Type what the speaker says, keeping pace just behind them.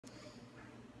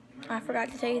I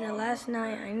forgot to tell you that last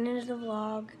night I ended the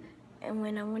vlog and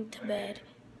when I went to bed,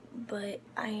 but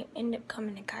I ended up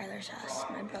coming to Kyler's house,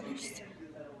 my brother's.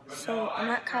 So I'm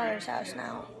at Kyler's house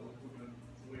now.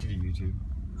 YouTube.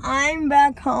 I'm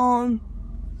back home.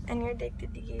 And you're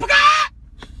addicted to YouTube.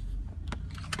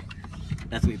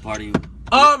 That's what party.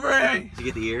 Aubrey! Did you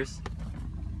get the ears?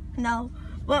 No.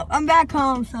 Well, I'm back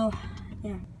home, so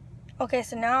yeah. Okay,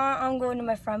 so now I'm going to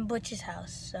my friend Butch's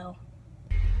house, so.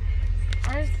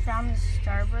 I just found this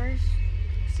Starburst.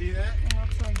 See that? It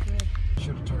looks really good.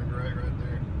 Should have turned right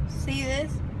there. See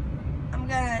this?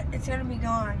 It's gonna be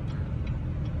gone.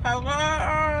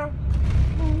 Hello?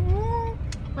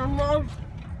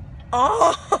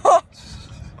 Oh!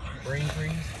 Brain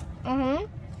freeze? Mm-hmm.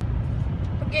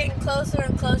 We're getting closer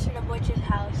and closer to Butch's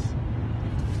house.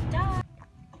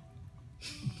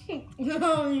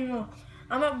 No.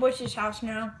 I'm at Butch's house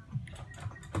now.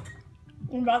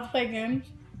 I'm about to play games.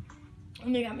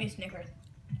 And they got me a Snickers.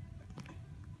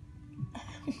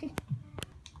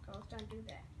 Girls don't do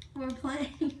that. We're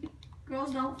playing.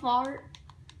 Girls don't fart.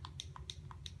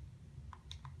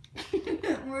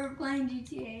 We're playing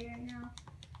GTA right now.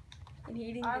 And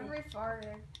eating. Aubrey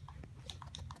farted.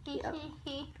 Yep.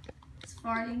 It's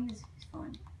farting is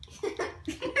fun.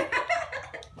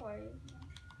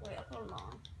 Wait, hold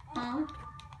on. Huh?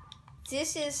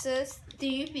 This is so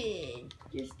stupid.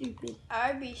 You're stupid.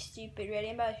 I'd be stupid. Ready?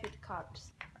 I'm about to shoot the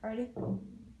cops. Ready?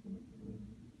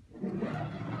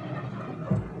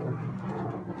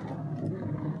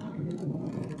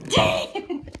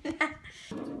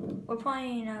 We're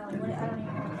playing, I don't even know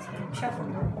what it's called. Shuffle.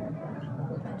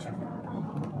 Shuffle.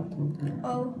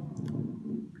 Oh.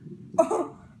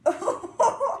 Oh.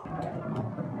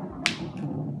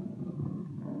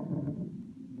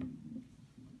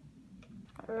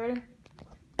 Ready?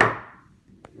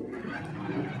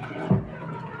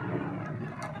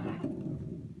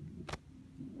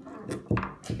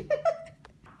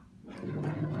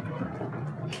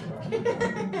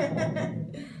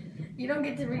 You don't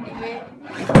get to redo it.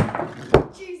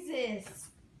 Jesus.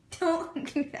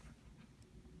 Don't do that.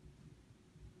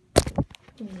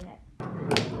 Give me that.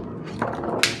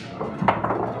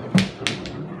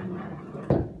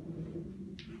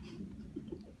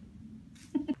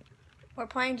 We're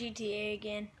playing GTA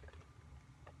again.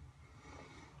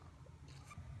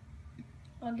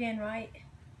 Again, right?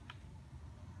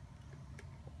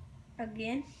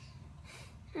 Again?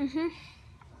 Mm-hmm.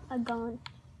 I'm gone.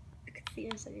 I can see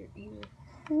inside your ear.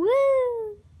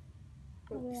 Woo!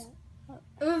 Oops.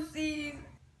 Oopsies.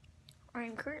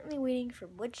 I'm currently waiting for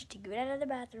Butch to get out of the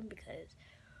bathroom because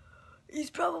he's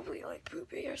probably like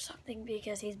pooping or something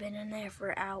because he's been in there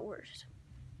for hours.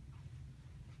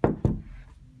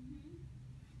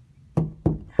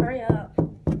 Hurry up.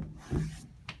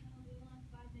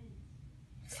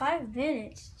 5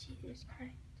 minutes? Jesus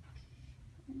Christ.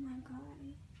 Oh my God.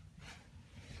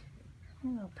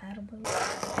 I'm gonna paddle boat.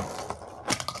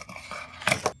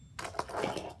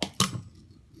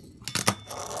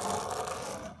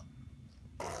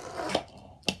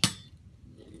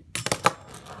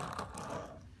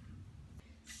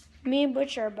 Me and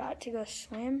Butch are about to go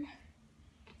swim.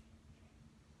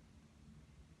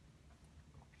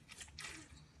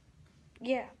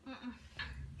 Yeah.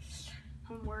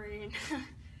 I'm worried.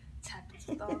 It's happens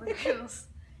with all the girls.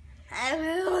 I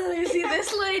will see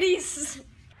this, ladies.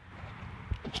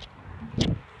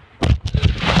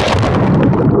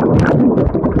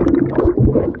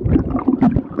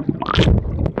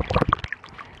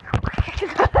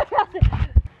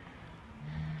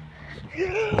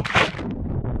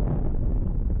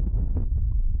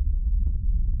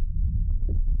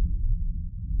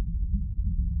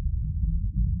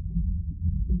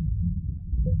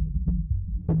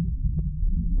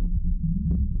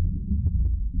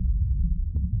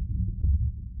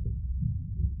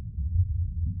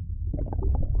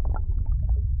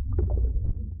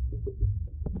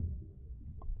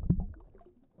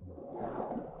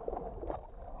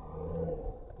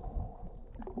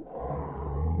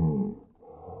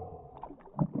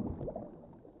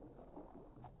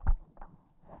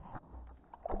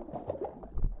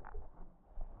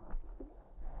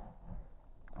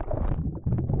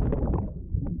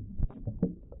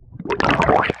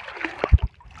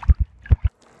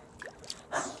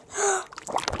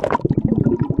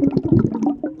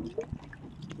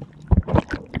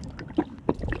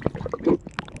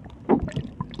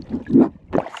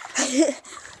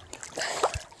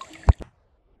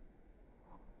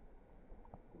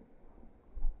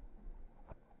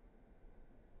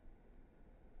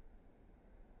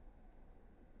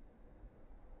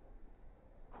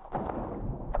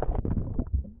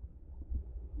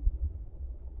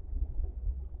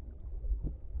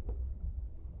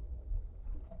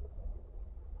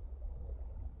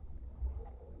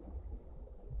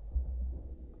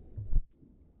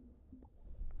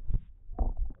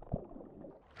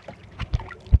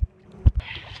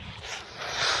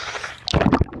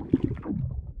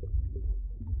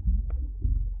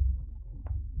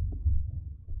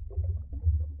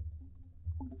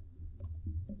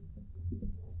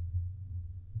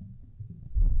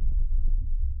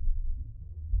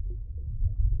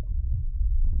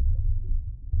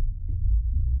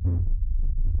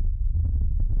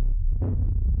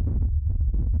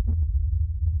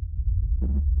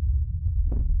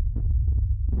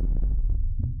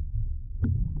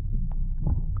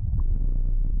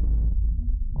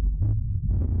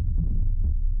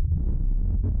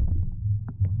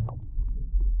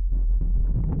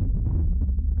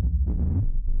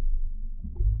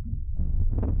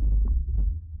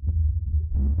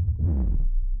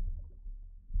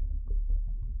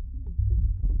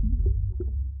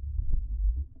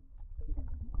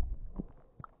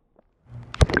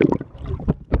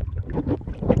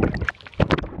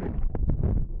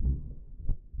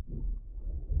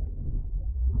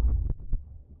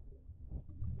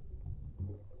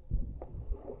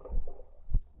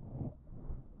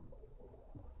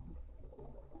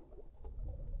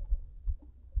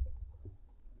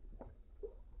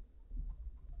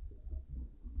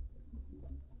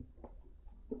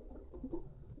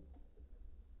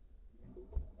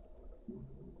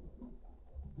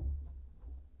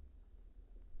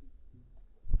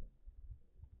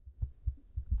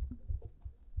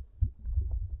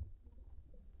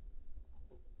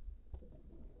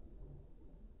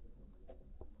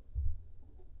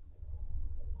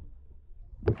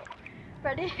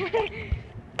 Ready?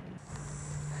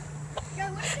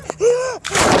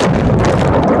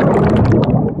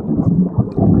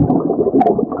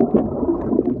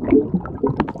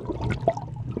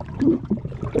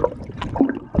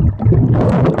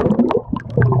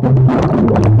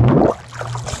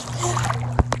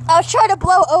 I was trying to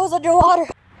blow O's underwater.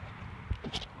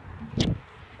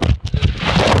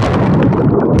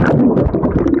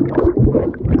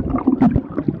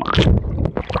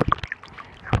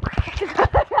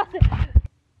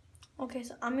 Okay,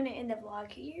 so I'm gonna end the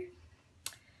vlog here.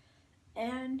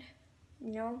 And,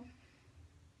 you know,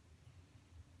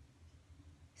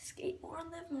 skate more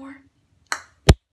and live more.